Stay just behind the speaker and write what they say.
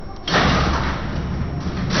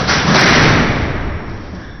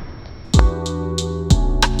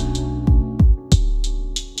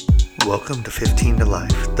Welcome to 15 to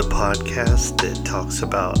Life, the podcast that talks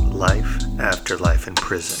about life after life in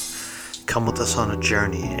prison. Come with us on a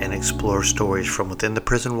journey and explore stories from within the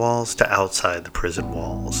prison walls to outside the prison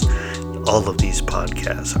walls. All of these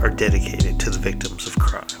podcasts are dedicated to the victims of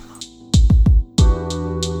crime.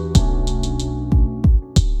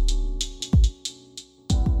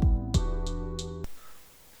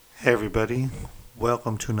 Hey everybody,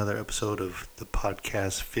 welcome to another episode of the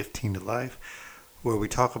podcast 15 to Life, where we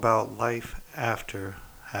talk about life after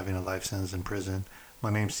having a life sentence in prison.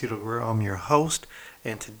 My name's Tito Guerrero, I'm your host,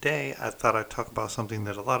 and today I thought I'd talk about something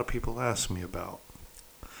that a lot of people ask me about.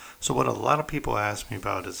 So what a lot of people ask me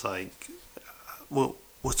about is well,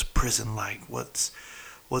 what's prison like? What's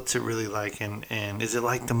it really like? And is it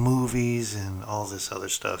like the movies and all this other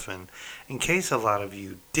stuff? And in case a lot of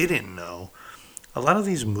you didn't know, a lot of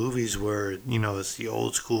these movies where, it's the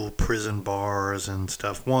old school prison bars and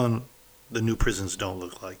stuff. One, the new prisons don't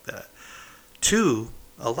look like that. Two,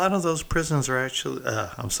 a lot of those prisons are actually, a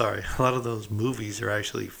lot of those movies are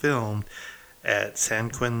actually filmed at San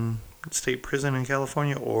Quentin State Prison in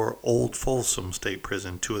California or Old Folsom State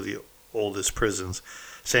Prison, two of the oldest prisons.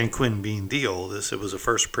 San Quentin being the oldest. It was the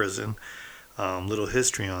first prison. Little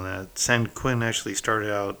history on that. San Quentin actually started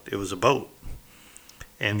out, it was a boat.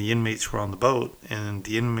 And the inmates were on the boat, and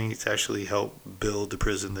the inmates actually helped build the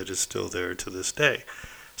prison that is still there to this day.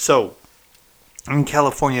 So, in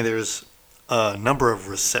California, there's a number of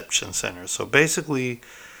reception centers. So basically,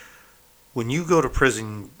 when you go to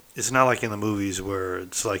prison, it's not like in the movies where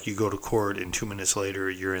it's like you go to court and 2 minutes later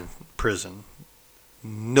you're in prison.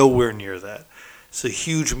 Nowhere near that. It's a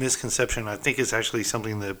huge misconception. I think it's actually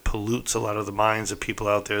something that pollutes a lot of the minds of people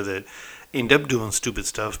out there that end up doing stupid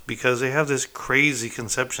stuff because they have this crazy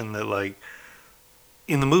conception that,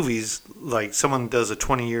 in the movies, someone does a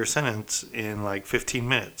 20-year sentence in 15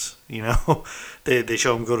 minutes. They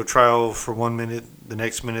show them go to trial for 1 minute, the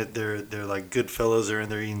next minute they're like good fellas, they're in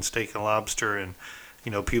there eating steak and lobster, and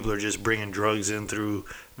people are just bringing drugs in through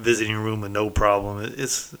visiting room with no problem.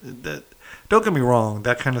 It's that. Don't get me wrong,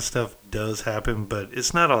 that kind of stuff does happen, but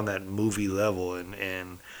it's not on that movie level.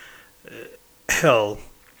 And hell,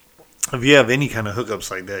 if you have any kind of hookups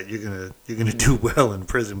like that, you're gonna do well in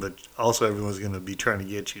prison. But also, everyone's gonna be trying to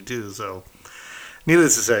get you too. So,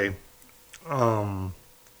 needless to say,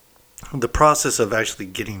 the process of actually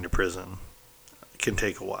getting to prison can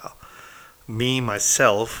take a while.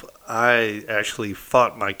 Myself, I actually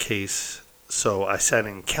fought my case. So I sat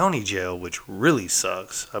in county jail, which really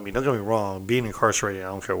sucks. I mean, don't get me wrong, being incarcerated, I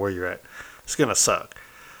don't care where you're at, it's going to suck.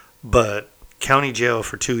 But county jail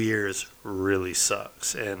for 2 years really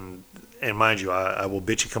sucks. And mind you, I will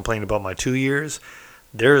bitch and complain about my 2 years.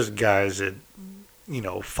 There's guys that,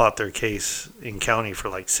 fought their case in county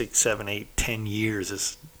for 6, 7, 8, 10 years.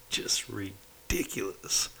 It's just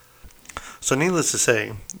ridiculous. So needless to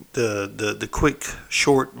say, the quick,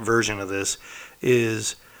 short version of this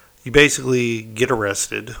is you basically get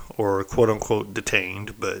arrested or quote-unquote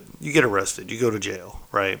detained, but you get arrested. You go to jail,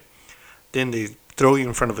 right? Then they throw you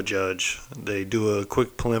in front of a judge. They do a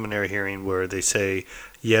quick preliminary hearing where they say,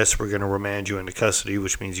 yes, we're going to remand you into custody,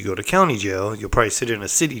 which means you go to county jail. You'll probably sit in a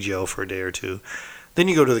city jail for a day or two. Then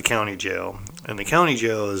you go to the county jail. And the county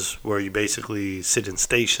jail is where you basically sit in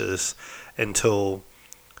stasis until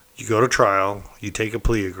you go to trial, you take a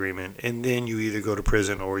plea agreement, and then you either go to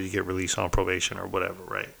prison or you get released on probation or whatever,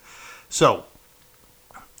 right? So,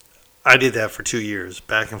 I did that for 2 years,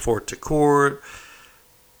 back and forth to court,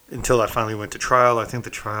 until I finally went to trial. I think the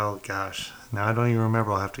trial, now I don't even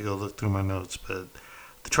remember. I'll have to go look through my notes. But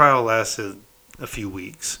the trial lasted a few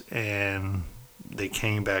weeks, and they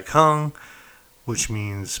came back hung, which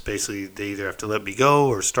means basically they either have to let me go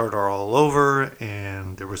or start all over.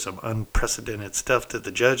 And there was some unprecedented stuff that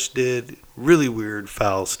the judge did, really weird,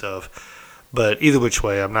 foul stuff. But either which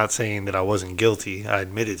way, I'm not saying that I wasn't guilty. I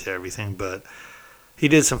admitted to everything, but he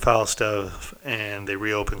did some foul stuff, and they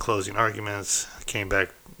reopened closing arguments, came back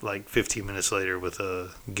 15 minutes later with a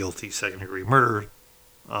guilty second-degree murder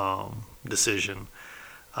decision.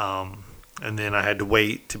 And then I had to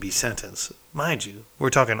wait to be sentenced. Mind you, we're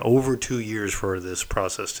talking over 2 years for this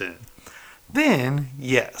process to end. Then,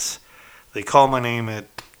 yes, they call my name at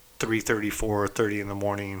 3:30, 4:30 in the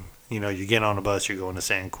morning. You get on a bus, you're going to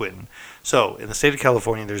San Quentin. So, in the state of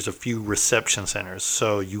California, there's a few reception centers.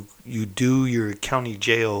 So, you do your county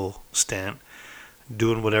jail stint,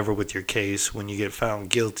 doing whatever with your case. When you get found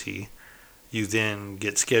guilty, you then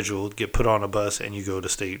get scheduled, get put on a bus, and you go to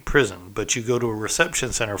state prison. But you go to a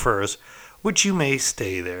reception center first, which you may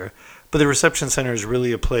stay there. But the reception center is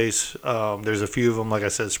really a place, there's a few of them, like I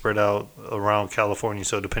said, spread out around California.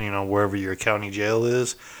 So, depending on wherever your county jail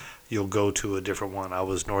is, you'll go to a different one. I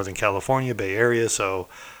was Northern California, Bay Area, so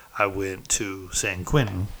I went to San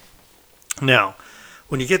Quentin. Now,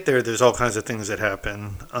 when you get there, there's all kinds of things that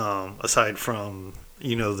happen aside from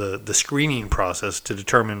the screening process to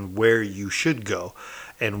determine where you should go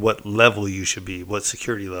and what level you should be, what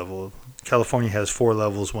security level. California has 4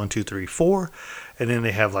 levels, 1, 2, 3, 4, and then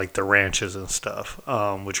they have like the ranches and stuff,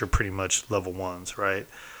 which are pretty much level 1s, right?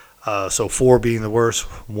 So 4 being the worst,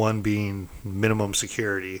 1 being minimum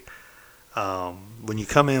security. When you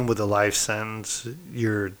come in with a life sentence,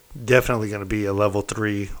 you're definitely going to be a level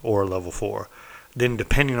 3 or a level 4. Then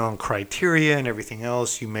depending on criteria and everything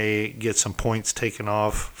else, you may get some points taken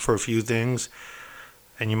off for a few things,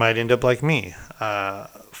 and you might end up like me.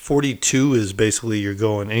 42 is basically you're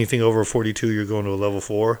going, anything over 42, you're going to a level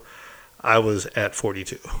 4. I was at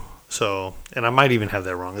 42. So, and I might even have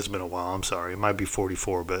that wrong. It's been a while. I'm sorry. It might be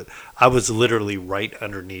 44, but I was literally right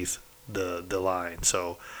underneath the line.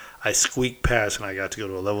 So I squeaked past and I got to go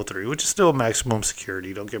to a level 3, which is still maximum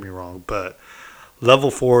security. Don't get me wrong. But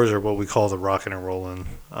level 4s are what we call the rockin' and rollin'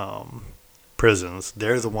 prisons.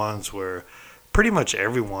 They're the ones where pretty much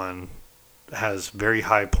everyone has very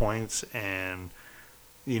high points, and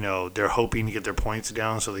they're hoping to get their points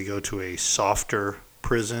down, so they go to a softer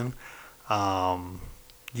prison.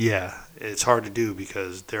 Yeah, it's hard to do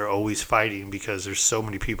because they're always fighting because there's so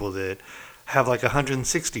many people that have like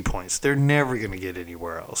 160 points. They're never going to get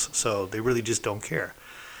anywhere else, so they really just don't care.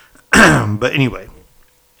 But anyway,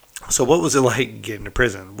 so what was it like getting to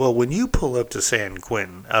prison? Well, when you pull up to San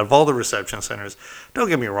Quentin, out of all the reception centers, don't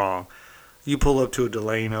get me wrong, you pull up to a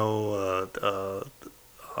Delano,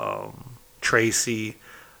 Tracy,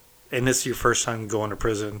 and it's your first time going to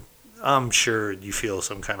prison, I'm sure you feel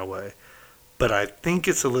some kind of way. But I think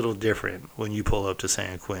it's a little different when you pull up to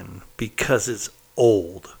San Quentin because it's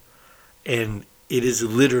old. And it is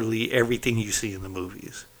literally everything you see in the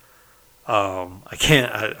movies. I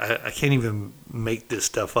can't even make this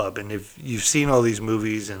stuff up. And if you've seen all these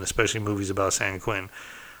movies, and especially movies about San Quentin,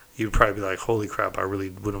 you'd probably be like, holy crap, I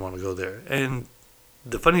really wouldn't want to go there. And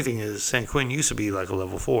the funny thing is, San Quentin used to be like a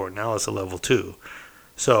level 4. Now it's a level 2.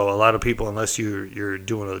 So a lot of people, unless you're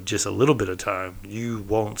doing just a little bit of time, you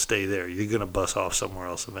won't stay there. You're going to bus off somewhere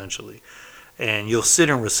else eventually. And you'll sit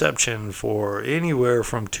in reception for anywhere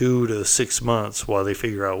from 2 to 6 months while they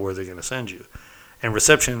figure out where they're going to send you. And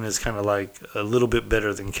reception is kind of like a little bit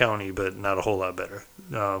better than county, but not a whole lot better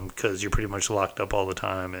because you're pretty much locked up all the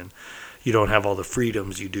time and you don't have all the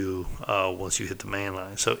freedoms you do once you hit the main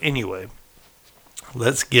line. So anyway,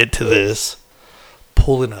 let's get to this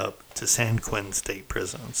pulling up to San Quentin State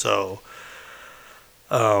Prison. So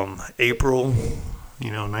April,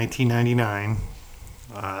 1999,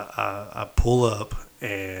 I pull up,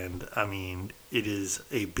 and I mean, it is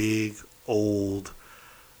a big, old,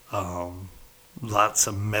 lots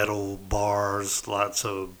of metal bars, lots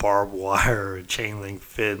of barbed wire, chain link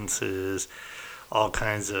fences, all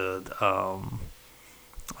kinds of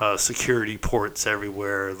security ports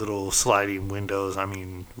everywhere, little sliding windows. I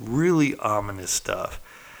mean, really ominous stuff.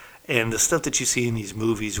 And the stuff that you see in these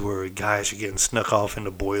movies where guys are getting snuck off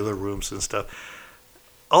into boiler rooms and stuff,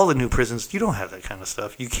 all the new prisons, you don't have that kind of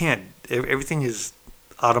stuff. You can't. Everything is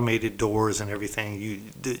automated doors and everything.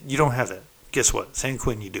 You don't have that. Guess what? San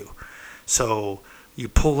Quentin, you do. So you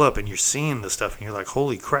pull up and you're seeing the stuff and you're like,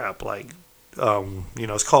 holy crap. Like,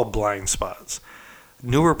 it's called blind spots.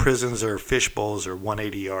 Newer prisons are fish bowls or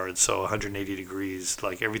 180 yards, so 180 degrees.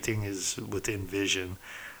 Like, everything is within vision.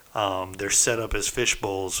 They're set up as fish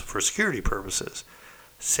bowls for security purposes.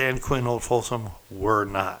 San Quentin, Old Folsom were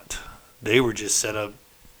not. They were just set up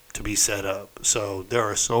to be set up. So there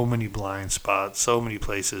are so many blind spots, so many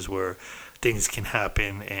places where things can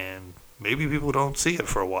happen, and maybe people don't see it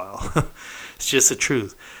for a while. It's just the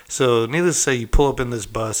truth. So needless to say, you pull up in this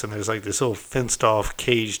bus, and there's like this little fenced-off,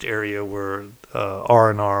 caged area where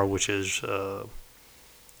R&R, which is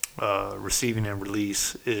receiving and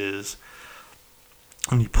release, is.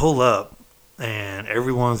 When you pull up, and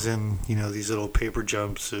everyone's in, these little paper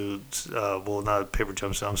jumpsuits. Well, not paper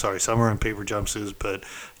jumpsuits. I'm sorry. Some are in paper jumpsuits, but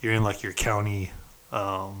you're in like your county,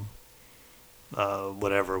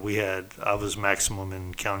 whatever. I was maximum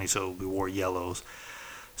in county, so we wore yellows.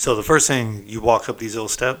 So the first thing, you walk up these little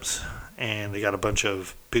steps, and they got a bunch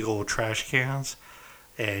of big old trash cans,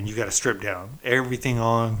 and you got to strip down. Everything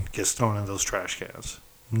on gets thrown in those trash cans.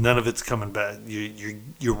 None of it's coming back.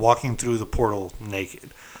 You're walking through the portal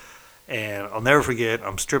naked. And I'll never forget,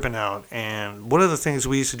 I'm stripping out. And one of the things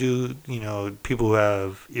we used to do, people who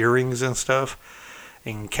have earrings and stuff,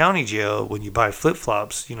 in county jail, when you buy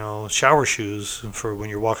flip-flops, shower shoes for when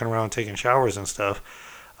you're walking around taking showers and stuff,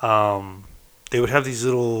 they would have these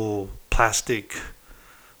little plastic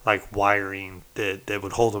like wiring that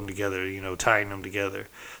would hold them together, tying them together.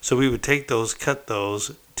 So we would take those, cut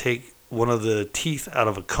those, take one of the teeth out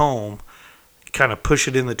of a comb, kind of push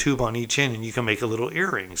it in the tube on each end, and you can make a little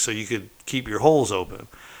earring so you could keep your holes open.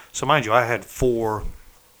 So mind you, I had 4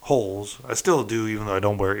 holes. I still do, even though I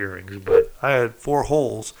don't wear earrings, but I had 4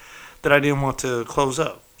 holes that I didn't want to close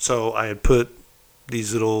up. So I had put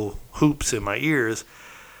these little hoops in my ears,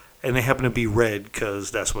 and they happen to be red because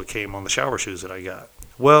that's what came on the shower shoes that I got.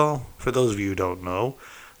 Well, for those of you who don't know,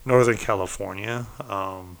 Northern California,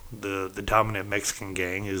 the dominant Mexican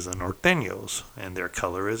gang is the Norteños, and their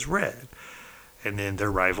color is red. And then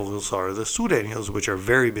their rivals are the Sureños, which are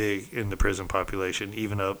very big in the prison population,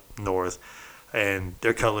 even up north, and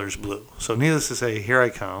their color is blue. So needless to say, here I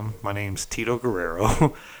come. My name's Tito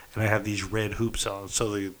Guerrero, and I have these red hoops on.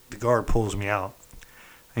 So the guard pulls me out,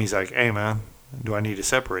 and he's like, "Hey, man, do I need to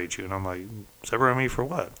separate you?" And I'm like, "Separate me for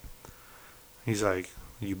what?" He's like,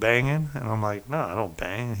 "You banging?" And I'm like, "No, I don't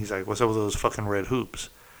bang." He's like, "What's up with those fucking red hoops?"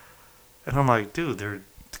 And I'm like, "Dude, they're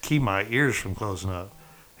to keep my ears from closing up."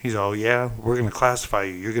 He's all, "Yeah, we're going to classify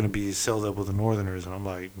you. You're going to be celled up with the Northerners." And I'm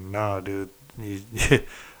like, "Nah, dude,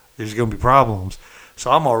 there's going to be problems." So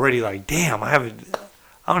I'm already like, damn, I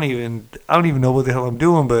don't even know what the hell I'm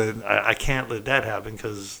doing, but I can't let that happen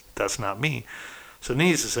because that's not me. So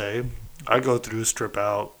needless to say, I go through, strip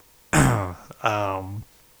out,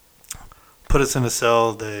 put us in a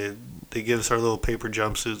cell. They give us our little paper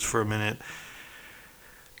jumpsuits for a minute.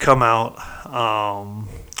 Come out,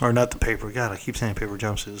 or not the paper. God, I keep saying paper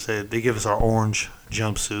jumpsuits. They give us our orange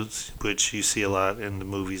jumpsuits, which you see a lot in the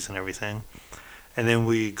movies and everything. And then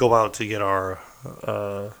we go out to get our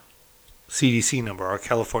CDC number, our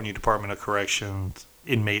California Department of Corrections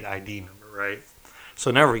inmate ID number, right? So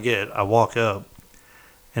never forget, I walk up,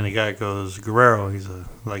 and the guy goes, "Guerrero." He's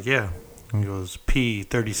like, "Yeah." And he goes,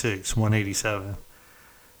 "P36 187."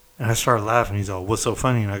 And I started laughing. He's all, "What's so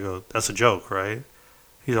funny?" And I go, "That's a joke, right?"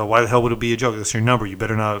 He's like, "Why the hell would it be a joke? That's your number. You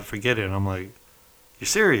better not forget it." And I'm like, "You're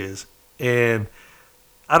serious?" And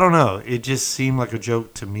I don't know. It just seemed like a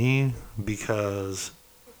joke to me because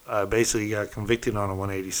I basically got convicted on a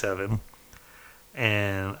 187.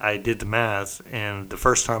 And I did the math. And the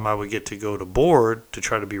first time I would get to go to board to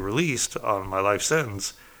try to be released on my life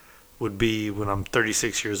sentence would be when I'm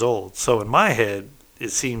 36 years old. So in my head,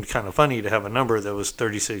 it seemed kind of funny to have a number that was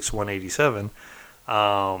 36 187.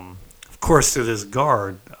 Of course, to this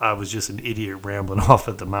guard, I was just an idiot rambling off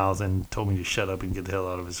at the mouth and told me to shut up and get the hell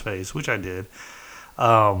out of his face, which I did.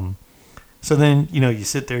 So then, you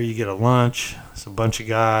sit there, you get a lunch. It's a bunch of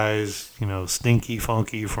guys, stinky,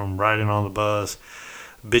 funky from riding on the bus,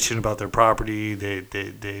 bitching about their property.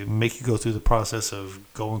 They make you go through the process of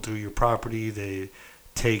going through your property. They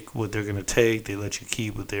take what they're going to take. They let you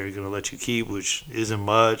keep what they're going to let you keep, which isn't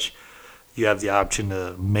much. You have the option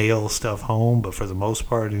to mail stuff home, but for the most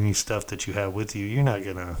part, any stuff that you have with you, you're not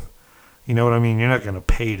going to, you know what I mean? You're not going to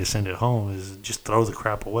pay to send it home. Is just throw the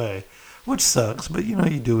crap away, which sucks, but you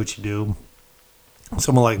do what you do.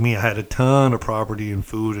 Someone like me, I had a ton of property and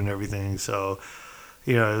food and everything, so,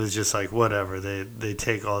 it was just like, whatever. They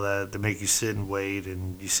take all that, they make you sit and wait,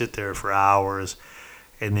 and you sit there for hours,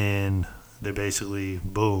 and then they basically,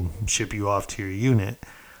 boom, ship you off to your unit.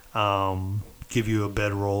 Give you a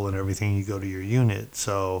bedroll and everything, you go to your unit.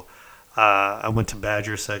 So I went to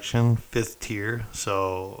Badger section, 5th tier.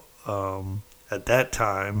 So at that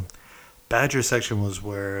time, Badger section was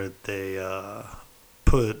where they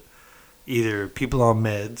put either people on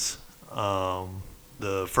meds.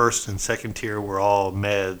 The 1st and 2nd tier were all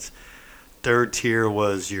meds. 3rd tier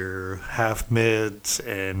was your half meds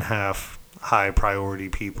and half high priority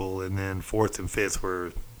people. And then 4th and 5th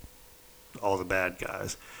were all the bad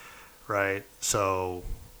guys. Right, so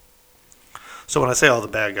when I say all the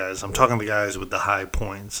bad guys, I'm talking the guys with the high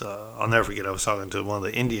points. I'll never forget, I was talking to one of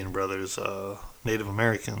the Indian brothers, Native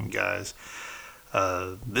American guys.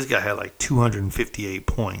 This guy had like 258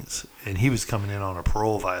 points, and he was coming in on a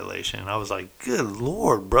parole violation. I was like, "Good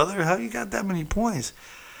Lord, brother, how you got that many points?"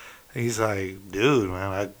 And he's like, "Dude,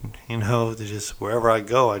 man, just wherever I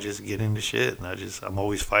go, I just get into shit, and I'm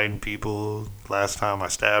always fighting people. Last time I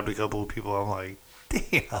stabbed a couple of people. I'm like,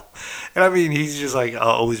 damn." And I mean, he's just like, "I'll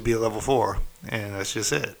always be a level 4," and that's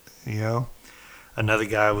just it, Another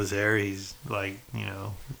guy was there. He's like,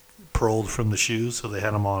 paroled from the shoes, so they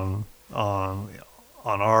had him on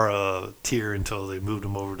our tier until they moved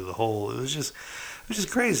him over to the hole. It was just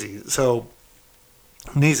crazy. So,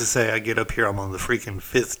 needless to say, I get up here, I'm on the freaking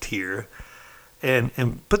 5th tier, and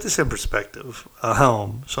put this in perspective.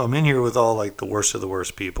 So I'm in here with all like the worst of the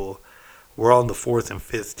worst people. We're on the 4th and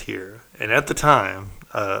 5th tier. And at the time,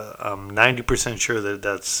 I'm 90% sure that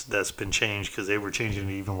that's been changed because they were changing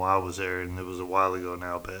it even while I was there, and it was a while ago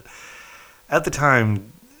now. But at the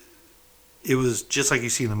time, it was just like you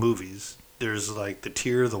see in the movies. There's like the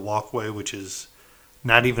tier, the walkway, which is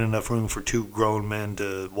not even enough room for two grown men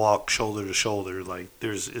to walk shoulder to shoulder. Like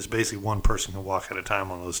it's basically one person can walk at a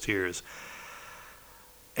time on those tiers,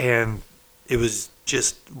 and it was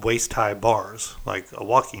just waist high bars, like a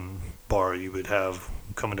walking bar you would have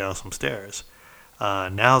coming down some stairs.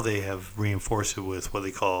 Now they have reinforced it with what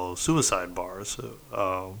they call suicide bars.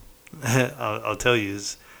 I'll tell you,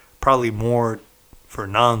 it's probably more for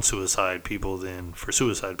non-suicide people than for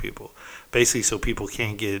suicide people. Basically, so people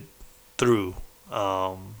can't get through.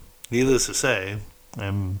 Needless to say,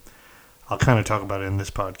 and I'll kind of talk about it in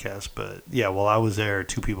this podcast, but yeah, while I was there,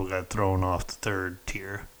 two people got thrown off the third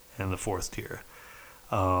tier and the fourth tier.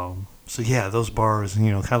 So yeah, those bars,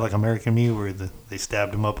 kind of like American Me, where they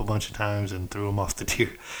stabbed him up a bunch of times and threw him off the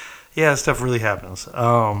tier. Yeah, stuff really happens.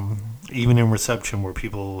 Even in reception, where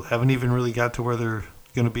people haven't even really got to where they're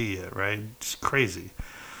going to be yet, right? It's crazy.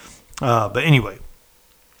 But anyway,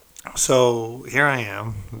 so here I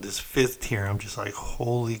am, this fifth tier. I'm just like,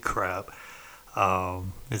 holy crap.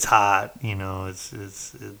 It's hot, it's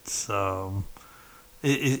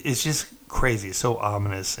just crazy. It's so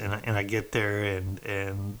ominous, and I get there,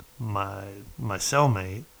 and my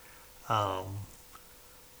cellmate,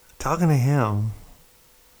 talking to him,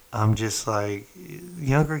 I'm just like,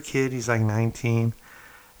 younger kid, he's like 19,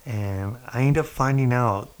 and I end up finding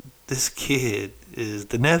out this kid is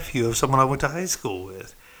the nephew of someone I went to high school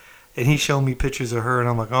with. And he showed me pictures of her, and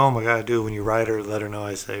I'm like, oh my God, dude, when you write her, let her know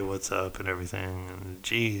I say what's up and everything. And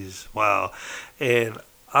geez, wow. And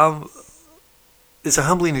it's a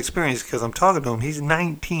humbling experience because I'm talking to him. He's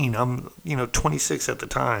 19. I'm, 26 at the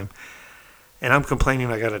time. And I'm complaining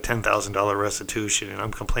I got a $10,000 restitution, and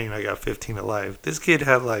I'm complaining I got 15 to life. This kid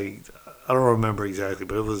had I don't remember exactly,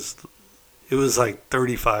 but it was like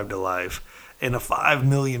 35 to life and a $5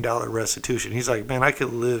 million restitution. He's like, man, I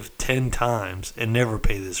could live 10 times and never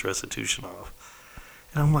pay this restitution off.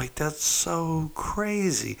 And I'm like, that's so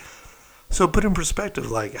crazy. So put in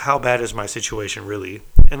perspective, like, how bad is my situation really?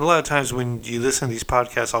 And a lot of times when you listen to these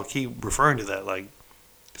podcasts, I'll keep referring to that. Like,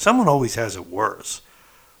 someone always has it worse.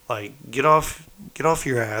 Like, get off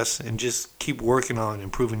your ass and just keep working on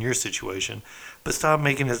improving your situation. But stop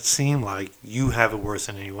making it seem like you have it worse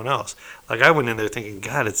than anyone else. Like, I went in there thinking,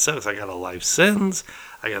 God, it sucks. I got a life sentence.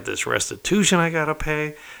 I got this restitution I got to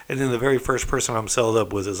pay. And then the very first person I'm sold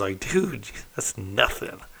up with is like, dude, that's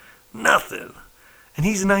nothing. Nothing. And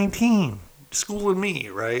he's 19, schooling me,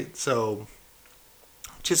 right? So,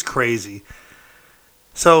 just crazy.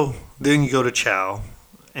 So, then you go to Chow,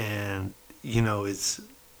 and,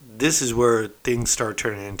 this is where things start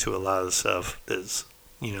turning into a lot of stuff that's,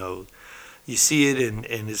 you see it and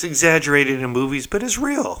it's exaggerated in movies, but it's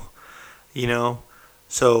real,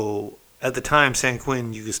 So at the time, San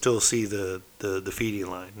Quentin, you could still see the feeding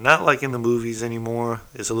line. Not like in the movies anymore.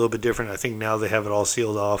 It's a little bit different. I think now they have it all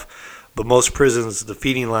sealed off. But most prisons, the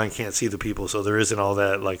feeding line can't see the people, so there isn't all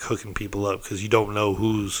that like hooking people up because you don't know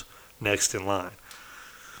who's next in line.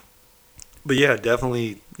 But yeah,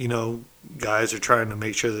 definitely, guys are trying to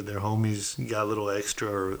make sure that their homies got a little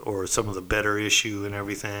extra or some of the better issue and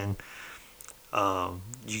everything.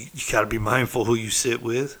 You got to be mindful who you sit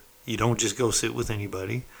with. You don't just go sit with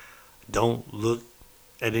anybody. Don't look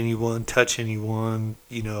at anyone, touch anyone,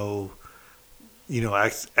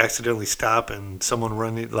 accidentally stop and someone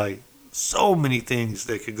run it. Like, so many things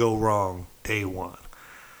that could go wrong day one.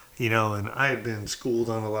 And I had been schooled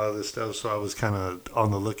on a lot of this stuff, so I was kind of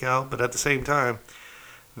on the lookout. But at the same time,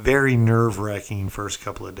 very nerve-wracking first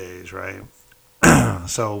couple of days, right?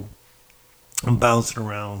 So I'm bouncing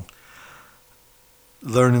around,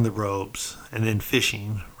 learning the ropes, and then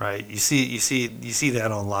fishing, right? You see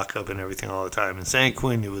that on lockup and everything all the time. In San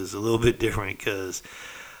Quentin, it was a little bit different because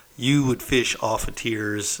you would fish off of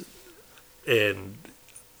tiers, and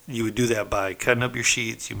you would do that by cutting up your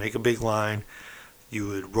sheets. You make a big line. You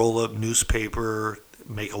would roll up newspaper,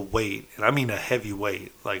 make a weight, and I mean a heavy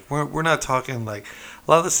weight. Like, we're not talking like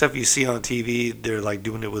a lot of the stuff you see on TV. They're like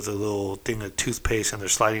doing it with a little thing of toothpaste and they're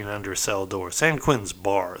sliding it under a cell door. San Quentin's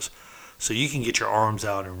bars, so you can get your arms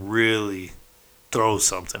out and really throw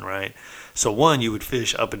something, right? So one, you would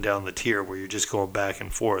fish up and down the tier where you're just going back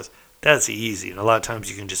and forth. That's easy, and a lot of times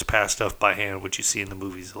you can just pass stuff by hand, which you see in the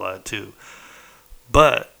movies a lot too.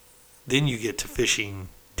 But then you get to fishing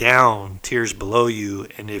down tiers below you,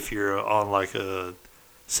 and if you're on like a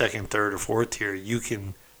second, third, or fourth tier, you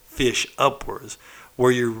can fish upwards,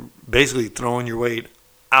 where you're basically throwing your weight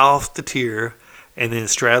off the tier, and then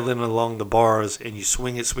straddling along the bars, and you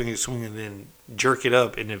swing it, and then jerk it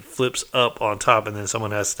up, and it flips up on top, and then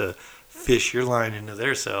someone has to fish your line into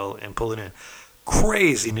their cell and pull it in.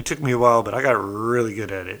 Crazy, and it took me a while, but I got really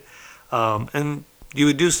good at it. And you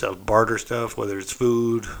would do stuff, barter stuff, whether it's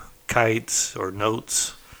food, kites, or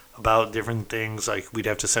notes about different things. Like we'd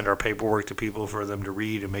have to send our paperwork to people for them to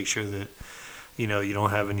read and make sure that you don't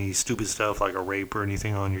have any stupid stuff like a rape or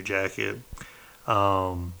anything on your jacket.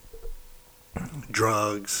 Um,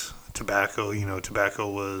 Drugs, tobacco.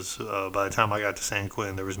 Tobacco was by the time I got to San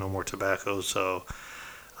Quentin, there was no more tobacco. So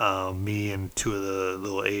me and two of the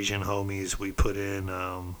little Asian homies, we put in.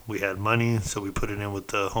 We had money, so we put it in with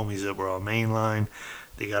the homies that were on Mainline.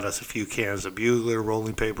 They got us a few cans of Bugler,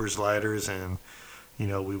 rolling papers, lighters, and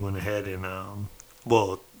we went ahead and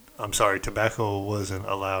well, I'm sorry, tobacco wasn't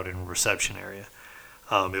allowed in reception area.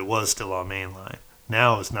 It was still on Mainline.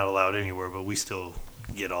 Now it's not allowed anywhere, but we still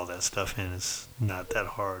get all that stuff in. It's not that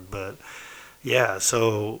hard, but yeah.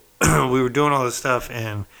 So we were doing all this stuff,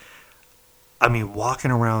 and I mean,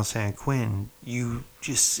 walking around San Quentin, you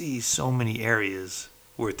just see so many areas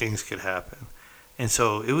where things could happen, and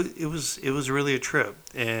so it was really a trip.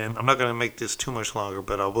 And I'm not going to make this too much longer,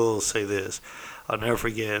 but I will say this: I'll never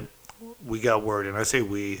forget. We got word, and I say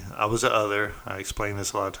we. I was the other. I explain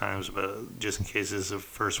this a lot of times, but just in case this is the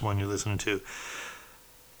first one you're listening to.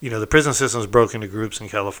 The prison system is broken into groups in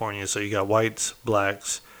California. So you got whites,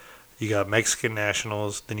 blacks, you got Mexican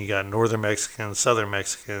nationals, then you got Northern Mexicans, Southern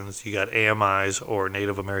Mexicans, you got AMIs or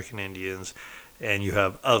Native American Indians, and you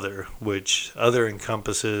have other, which other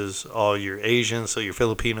encompasses all your Asians, so your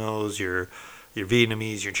Filipinos, your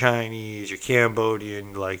Vietnamese, your Chinese, your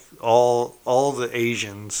Cambodian, like all the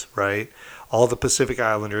Asians, right? All the Pacific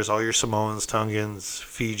Islanders, all your Samoans, Tongans,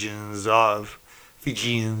 Fijians,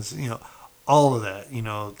 all of that,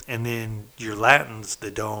 and then your Latins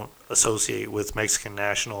that don't associate with Mexican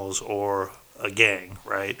nationals or a gang,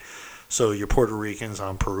 right? So your Puerto Ricans,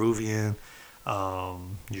 I'm Peruvian,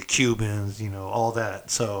 your Cubans, all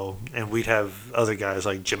that. So, and we'd have other guys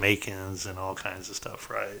like Jamaicans and all kinds of stuff,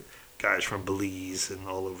 right? Guys from Belize and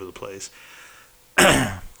all over the place.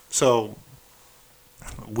 So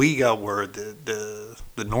we got word that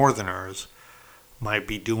the Northerners might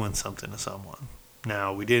be doing something to someone.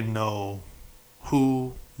 Now, we didn't know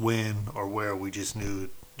who, when, or where. We just knew,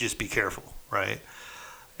 just be careful, right?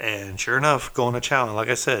 And sure enough, going to Chow, and like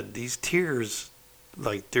I said, these tiers,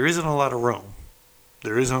 like, there isn't a lot of room.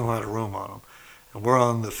 There isn't a lot of room on them. And we're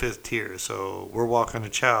on the 5th tier, so we're walking to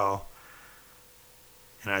Chow,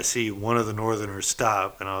 and I see one of the Northerners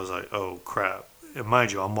stop, and I was like, oh, crap. And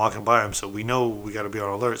mind you, I'm walking by him, so we know we got to be on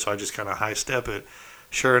alert, so I just kind of high step it.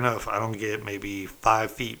 Sure enough, I don't get maybe 5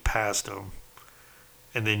 feet past him,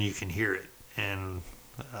 and then you can hear it. And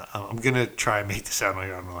I'm going to try and make the sound like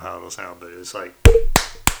I don't know how it'll sound, but it's like,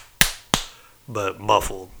 but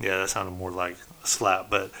muffled. Yeah, that sounded more like a slap,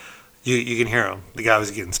 but you can hear him. The guy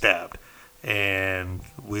was getting stabbed. And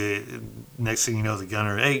next thing you know, the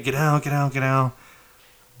gunner, hey, get out.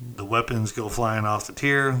 The weapons go flying off the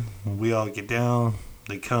tier. We all get down.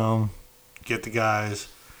 They come, get the guys,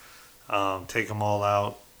 take them all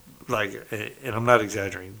out. Like, and I'm not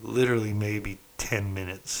exaggerating, literally maybe 10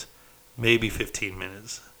 minutes, maybe 15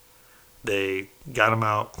 minutes. They got them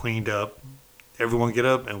out, cleaned up, everyone get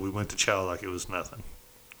up, and we went to Chow like it was nothing.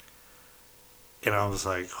 And I was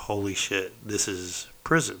like, holy shit, this is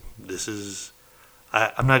prison.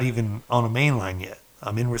 I'm not even on a main line yet.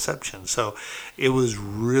 I'm in reception. So it was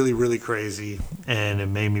really, really crazy. And it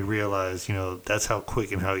made me realize, that's how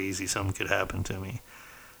quick and how easy something could happen to me.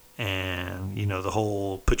 And, the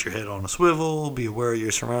whole put your head on a swivel, be aware of your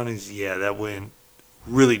surroundings. Yeah, that went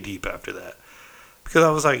really deep after that. Because I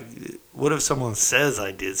was like, what if someone says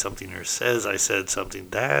I did something or says I said something?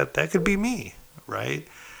 That could be me, right?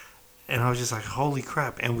 And I was just like, holy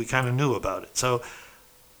crap. And we kind of knew about it. So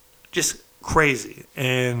just crazy.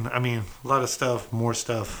 And I mean, a lot of stuff, more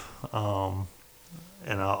stuff. And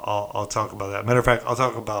I'll talk about that. Matter of fact, I'll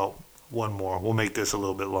talk about one more. We'll make this a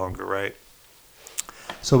little bit longer, right?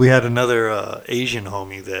 So we had another Asian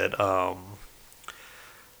homie that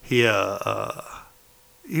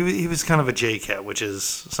he was kind of a J-Cat, which is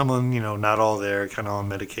someone, not all there, kind of on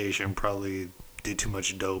medication, probably did too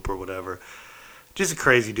much dope or whatever. Just a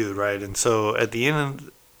crazy dude, right? And so at the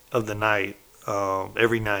end of the night,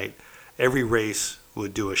 every race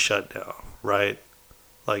would do a shutdown, right?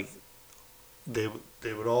 Like they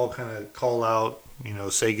would all kind of call out,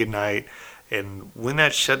 say goodnight. And when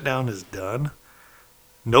that shutdown is done,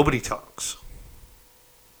 nobody talks.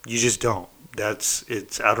 You just don't.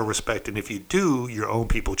 It's out of respect. And if you do, your own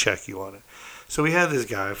people check you on it. So we had this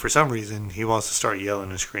guy, for some reason, he wants to start yelling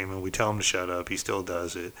and screaming. We tell him to shut up. He still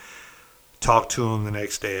does it. Talk to him the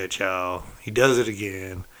next day at chow. He does it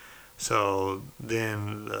again. So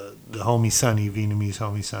then the homie Sonny, Vietnamese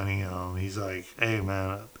homie Sonny, he's like, "Hey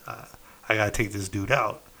man, I gotta take this dude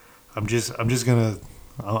out. I'm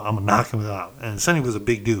gonna knock him out." And Sonny was a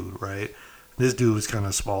big dude, right? This dude was kind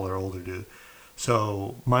of smaller, older dude.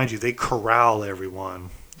 So mind you, they corral everyone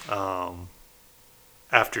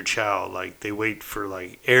after chow. Like they wait for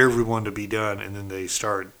like everyone to be done, and then they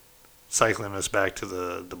start cycling us back to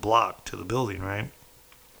the block, to the building, right?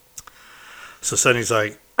 So Sonny's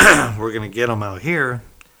like, "We're gonna get him out here.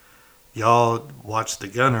 Y'all watch the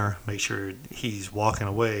gunner, make sure he's walking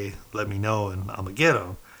away, let me know, and I'm gonna get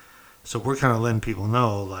him." So we're kind of letting people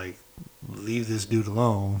know, like, leave this dude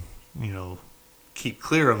alone, keep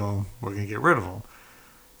clear of him, we're gonna get rid of him.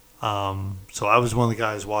 So I was one of the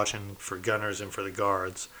guys watching for gunners and for the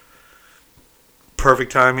guards.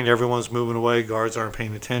 Perfect timing, everyone's moving away, guards aren't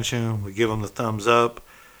paying attention, we give them the thumbs up,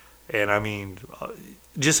 and I mean,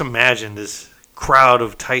 just imagine this crowd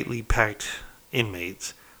of tightly packed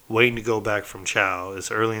inmates waiting to go back from chow.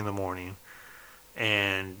 It's early in the morning,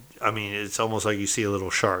 and I mean, it's almost like you see a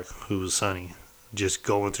little shark, who was Sonny, just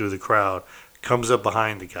going through the crowd, comes up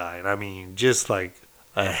behind the guy, and I mean, just like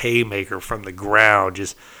a haymaker from the ground,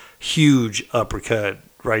 just huge uppercut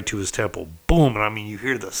right to his temple, boom, and I mean, you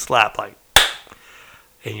hear the slap, like,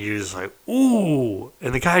 and you're just like, ooh,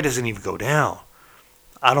 and the guy doesn't even go down.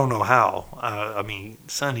 I don't know how. I mean,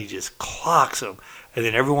 Sonny just clocks him. And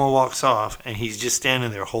then everyone walks off, and he's just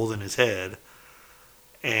standing there holding his head.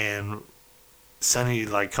 And Sonny,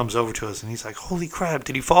 like, comes over to us, and he's like, "Holy crap,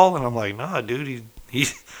 did he fall?" And I'm like, "Nah, dude,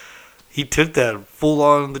 he took that full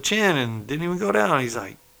on the chin and didn't even go down." He's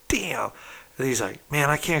like, "Damn." And he's like,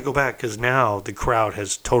 "Man, I can't go back," because now the crowd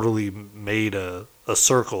has totally made a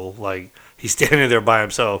circle. Like, he's standing there by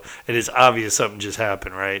himself, and it's obvious something just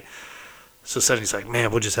happened, right? So Sonny's like, "Man,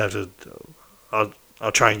 we'll just have to,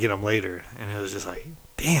 I'll try and get him later." And it was just like,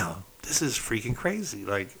 damn, this is freaking crazy.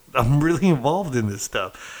 Like, I'm really involved in this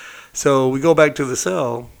stuff. So we go back to the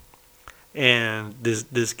cell, and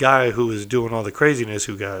this guy who was doing all the craziness,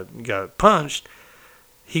 who got punched,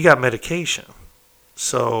 he got medication.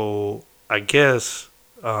 So I guess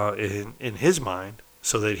in his mind,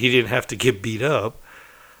 so that he didn't have to get beat up,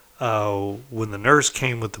 when the nurse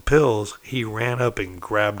came with the pills, he ran up and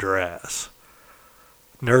grabbed her ass.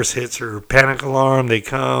 Nurse hits her panic alarm. They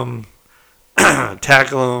come,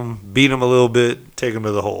 tackle him, beat him a little bit, take him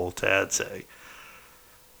to the hole, to add say.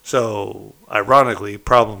 So, ironically,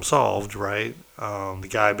 problem solved, right? The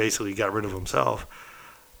guy basically got rid of himself.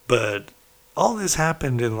 But all this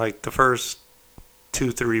happened in like the first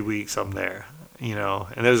 2-3 weeks I'm there.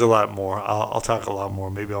 And there's a lot more. I'll talk a lot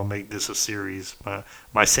more. Maybe I'll make this a series,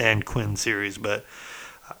 my San Quinn series. But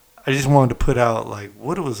I just wanted to put out like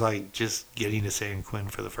what it was like just getting to San Quinn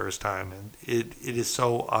for the first time, and it is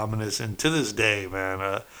so ominous. And to this day,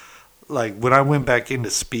 man, like when I went back in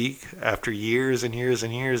to speak after years and years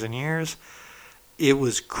and years and years, it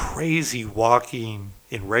was crazy walking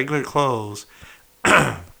in regular clothes,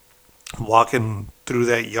 walking through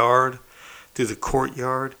that yard, through the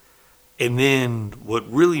courtyard. And then what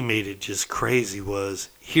really made it just crazy was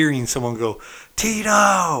hearing someone go,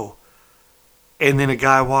 "Tito!" And then a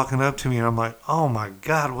guy walking up to me, and I'm like, "Oh my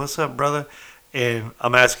God, what's up, brother?" And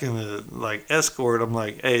I'm asking the escort, I'm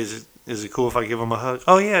like, "Hey, is it cool if I give him a hug?"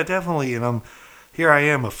 "Oh yeah, definitely." And here I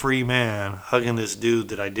am, a free man, hugging this dude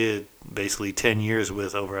that I did basically 10 years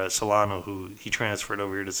with over at Solano, who he transferred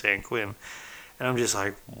over here to San Quinn. And I'm just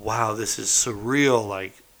like, wow, this is surreal.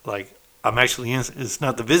 Like I'm actually in, it's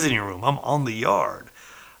not the visiting room, I'm on the yard.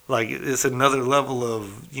 Like, it's another level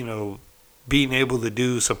of, being able to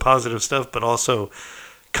do some positive stuff, but also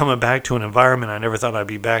coming back to an environment I never thought I'd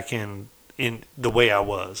be back in the way I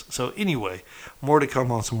was. So anyway, more to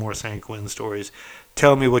come on some more San Quinn stories.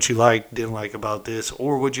 Tell me what you liked, didn't like about this,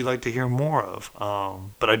 or would you like to hear more of.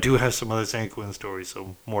 But I do have some other San Quinn stories,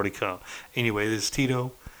 so more to come. Anyway, this is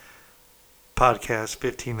Tito, podcast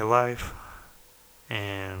 15 to Life,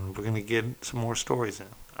 and we're going to get some more stories in.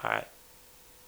 All right.